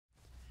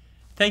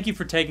Thank you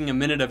for taking a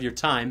minute of your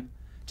time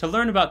to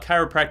learn about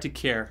chiropractic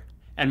care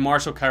and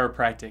Marshall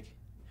Chiropractic.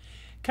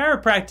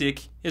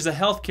 Chiropractic is a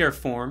healthcare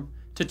form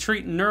to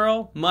treat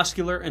neuro,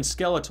 muscular, and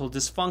skeletal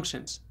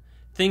dysfunctions,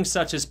 things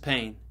such as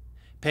pains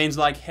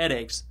like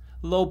headaches,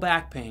 low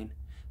back pain,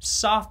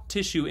 soft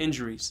tissue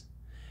injuries,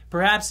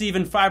 perhaps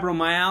even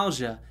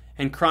fibromyalgia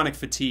and chronic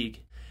fatigue.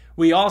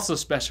 We also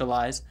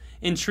specialize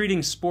in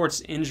treating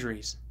sports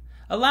injuries,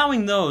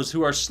 allowing those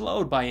who are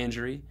slowed by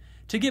injury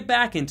to get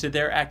back into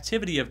their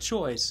activity of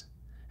choice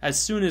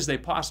as soon as they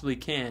possibly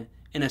can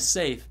in a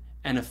safe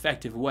and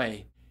effective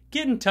way.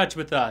 Get in touch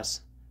with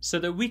us so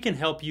that we can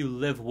help you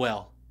live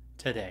well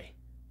today.